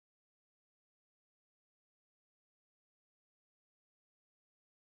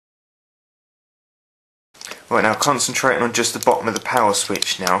Right, now concentrating on just the bottom of the power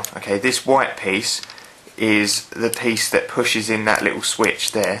switch now. Okay, this white piece is the piece that pushes in that little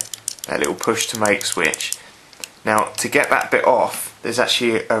switch there, that little push to make switch. Now to get that bit off, there's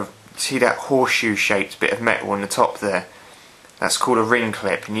actually see that horseshoe shaped bit of metal on the top there? That's called a ring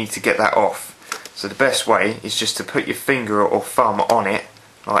clip, and you need to get that off. So the best way is just to put your finger or thumb on it,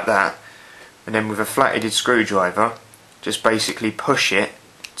 like that, and then with a flat-headed screwdriver, just basically push it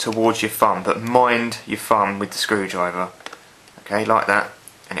towards your thumb, but mind your thumb with the screwdriver. Okay, like that,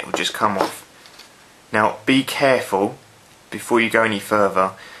 and it will just come off. Now be careful before you go any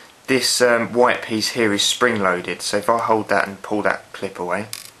further. This white piece here is spring loaded, so if I hold that and pull that clip away,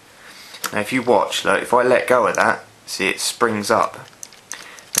 now if you watch, look, if I let go of that, see, it springs up.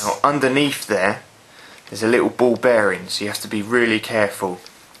 Now underneath there's a little ball bearing, so you have to be really careful.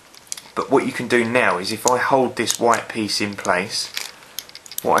 But what you can do now is, if I hold this white piece in place,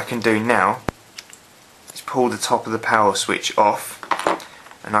 what I can do now is pull the top of the power switch off,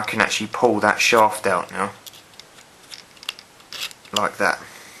 and I can actually pull that shaft out now, like that,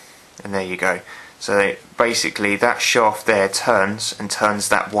 and there you go. So basically that shaft there turns and turns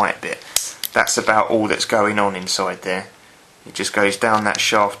that white bit. That's about all that's going on inside there. It just goes down that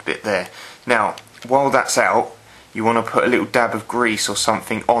shaft bit there. Now while that's out, you want to put a little dab of grease or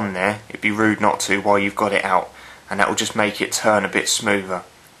something on there. It'd be rude not to while you've got it out, and that will just make it turn a bit smoother.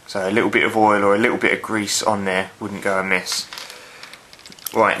 So a little bit of oil or a little bit of grease on there wouldn't go amiss.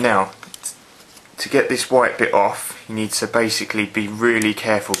 Right, now to get this white bit off, you need to basically be really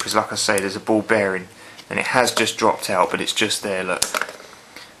careful, because like I say, there's a ball bearing and it has just dropped out, but it's just there, look.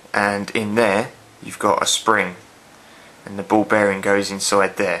 And in there you've got a spring, and the ball bearing goes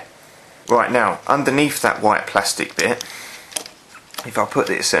inside there. Right, now underneath that white plastic bit, if I put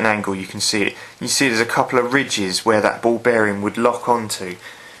this at an angle, you can see it. You see there's a couple of ridges where that ball bearing would lock onto.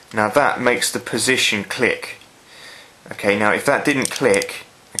 Now that makes the position click. Okay, now if that didn't click,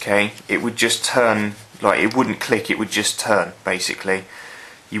 okay, it would just turn, like, it wouldn't click, it would just turn basically.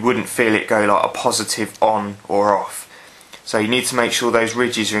 You wouldn't feel it go like a positive on or off. So you need to make sure those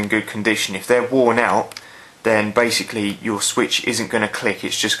ridges are in good condition. If they're worn out, then basically your switch isn't going to click,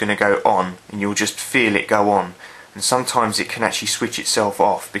 it's just going to go on, and you'll just feel it go on. And sometimes it can actually switch itself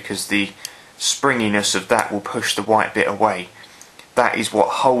off, because the springiness of that will push the white bit away. That is what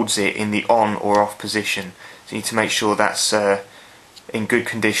holds it in the on or off position. So you need to make sure that's in good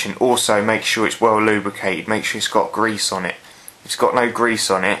condition. Also make sure it's well lubricated, make sure it's got grease on it. If it's got no grease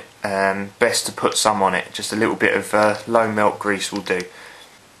on it, best to put some on it. Just a little bit of low melt grease will do.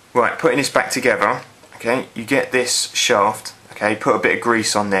 Right, putting this back together, okay, you get this shaft, okay, put a bit of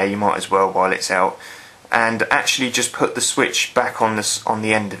grease on there, you might as well while it's out, and actually just put the switch back on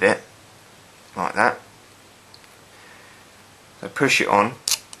the end of it, like that. So push it on,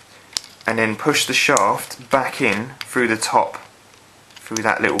 and then push the shaft back in through the top, through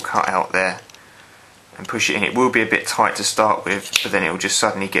that little cutout there, and push it in. It will be a bit tight to start with, but then it will just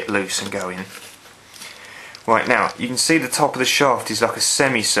suddenly get loose and go in. Right, now you can see the top of the shaft is like a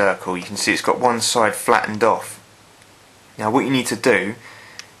semicircle. You can see it's got one side flattened off. Now what you need to do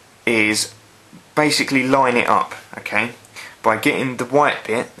is basically line it up, okay, by getting the white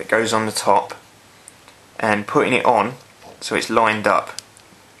bit that goes on the top and putting it on so it's lined up.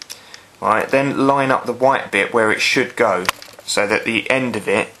 Right, then line up the white bit where it should go, so that the end of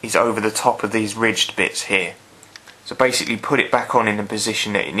it is over the top of these ridged bits here. So basically put it back on in the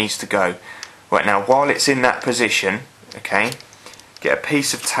position that it needs to go. Right, now while it's in that position, okay, get a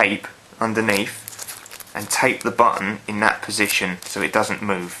piece of tape underneath and tape the button in that position so it doesn't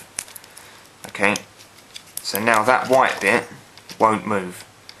move. Okay, so now that white bit won't move,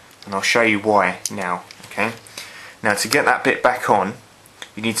 and I'll show you why now. Okay, now to get that bit back on,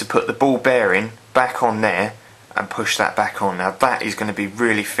 you need to put the ball bearing back on there and push that back on. Now that is going to be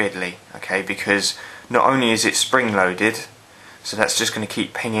really fiddly, okay, because not only is it spring loaded, so that's just going to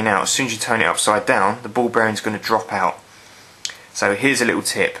keep pinging out. As soon as you turn it upside down, the ball bearing is going to drop out. So here's a little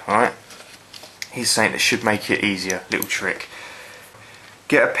tip, alright? Here's something that should make it easier, little trick.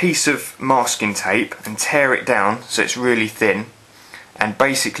 Get a piece of masking tape and tear it down so it's really thin, and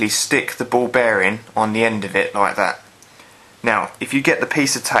basically stick the ball bearing on the end of it like that. Now, if you get the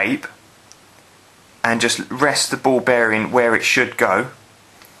piece of tape and just rest the ball bearing where it should go,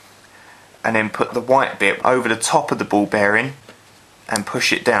 and then put the white bit over the top of the ball bearing and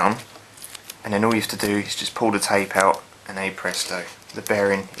push it down, and then all you have to do is just pull the tape out, and hey presto, the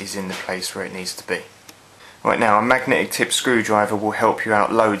bearing is in the place where it needs to be. Right, now a magnetic tip screwdriver will help you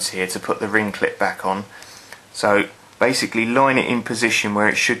out loads here to put the ring clip back on. So basically line it in position where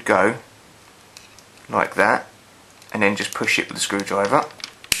it should go, like that, and then just push it with the screwdriver,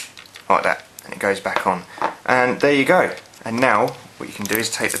 like that, and it goes back on. And there you go. And now what you can do is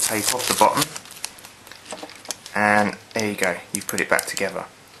take the tape off the bottom, and there you go, you've put it back together.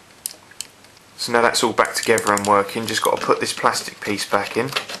 So now that's all back together and working, just got to put this plastic piece back in,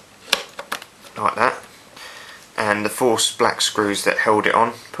 like that, and the 4 black screws that held it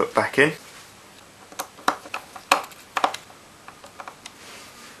on, put back in.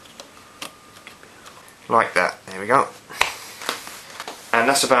 Like that, there we go. And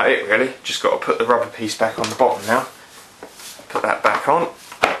that's about it really, just got to put the rubber piece back on the bottom now. Put that back on,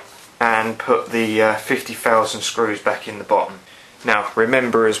 and put the 50,000 screws back in the bottom. Now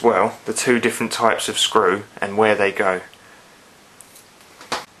remember as well the 2 different types of screw and where they go.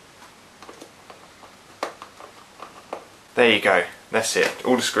 There you go, that's it,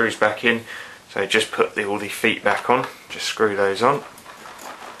 all the screws back in. So just put all the feet back on, just screw those on.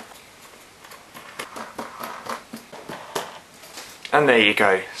 And there you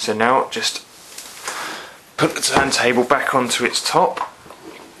go, so now just put the turntable back onto its top,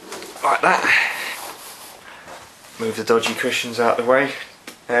 like that. Move the dodgy cushions out of the way,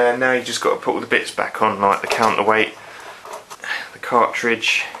 and now you just got to put all the bits back on, like the counterweight, the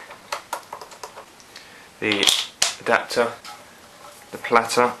cartridge, the adapter, the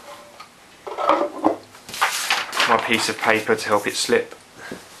platter, my piece of paper to help it slip,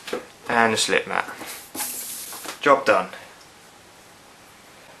 and the slip mat. Job done.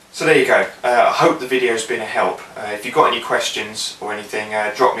 So there you go. I hope the video has been a help. If you've got any questions or anything,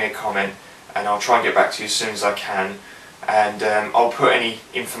 drop me a comment and I'll try and get back to you as soon as I can. And I'll put any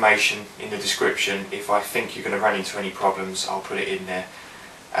information in the description. If I think you're going to run into any problems, I'll put it in there.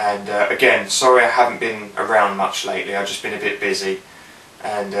 And again, sorry I haven't been around much lately, I've just been a bit busy.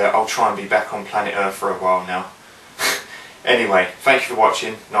 And I'll try and be back on planet Earth for a while now. Anyway, thank you for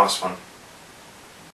watching, nice one.